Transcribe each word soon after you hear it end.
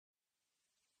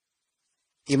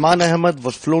Iman Ahmed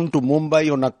was flown to Mumbai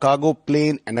on a cargo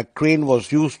plane and a crane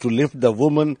was used to lift the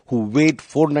woman who weighed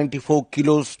 494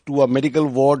 kilos to a medical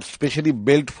ward specially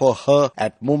built for her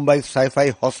at Mumbai Sci-Fi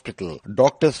Hospital.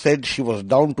 Doctors said she was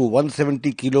down to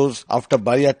 170 kilos after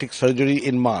bariatric surgery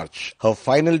in March. Her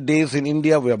final days in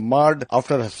India were marred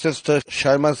after her sister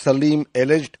Shaima Salim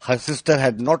alleged her sister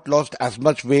had not lost as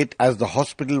much weight as the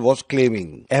hospital was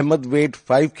claiming. Ahmed weighed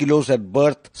 5 kilos at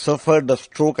birth, suffered a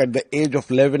stroke at the age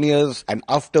of 11 years and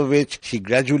after which she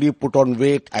gradually put on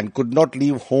weight and could not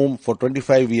leave home for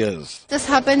 25 years. This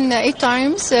happened 8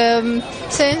 times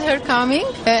since her coming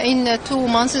in 2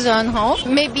 months and a half.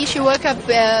 Maybe she woke up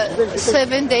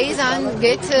 7 days and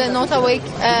get not awake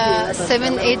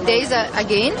 7-8 days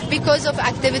again because of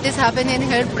activities happening in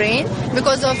her brain,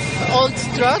 because of old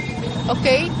stroke.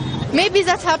 Okay. Maybe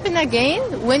that happened again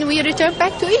when we return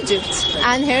back to Egypt.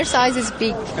 And her size is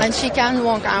big and she can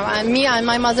walk. Me and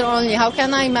my mother only. How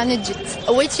can I manage it?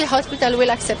 Which hospital will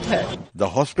accept her? The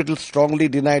hospital strongly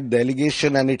denied the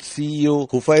allegation and its CEO,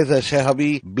 Hufaiza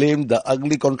Shahabi, blamed the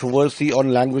ugly controversy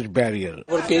on language barrier.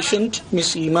 Our patient,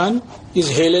 Miss Iman, is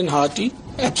hale and hearty,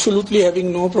 absolutely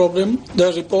having no problem.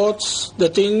 The reports, the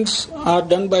things are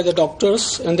done by the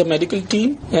doctors and the medical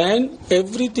team, and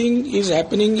everything is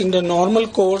happening in the normal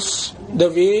course, the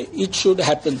way it should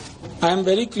happen. I am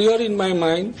very clear in my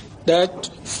mind that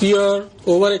fear,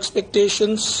 over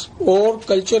expectations, or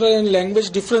cultural and language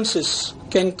differences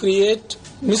can create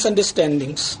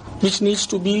misunderstandings, which needs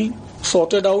to be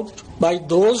sorted out by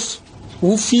those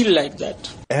who feel like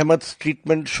that. Ahmed's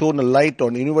treatment shone a light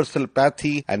on universal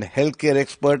pathy, and healthcare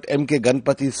expert M.K.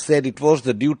 Ganpati said it was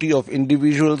the duty of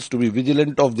individuals to be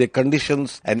vigilant of their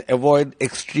conditions and avoid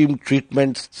extreme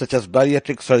treatments such as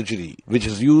bariatric surgery, which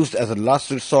is used as a last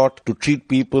resort to treat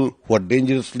people who are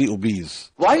dangerously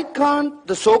obese. Why can't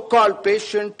the so-called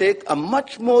patient take a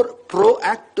much more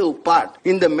proactive part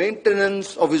in the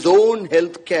maintenance of his own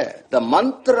health care? The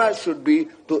mantra should be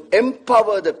to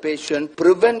empower the patient,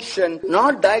 prevention,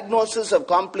 not diagnosis of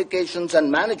complications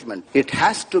and management. It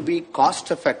has to be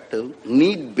cost-effective,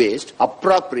 need-based,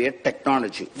 appropriate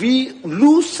technology. We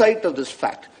lose sight of this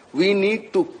fact. We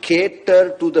need to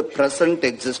cater to the present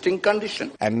existing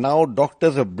condition. And now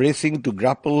doctors are bracing to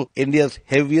grapple India's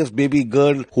heaviest baby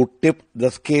girl who tipped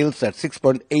the scales at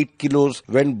 6.8 kilos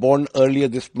when born earlier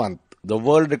this month. The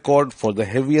world record for the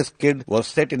heaviest kid was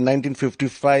set in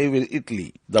 1955 in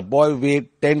Italy. The boy weighed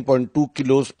 10.2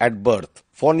 kilos at birth.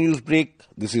 For Newsbreak,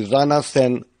 this is Rana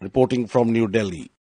Senn reporting from New Delhi.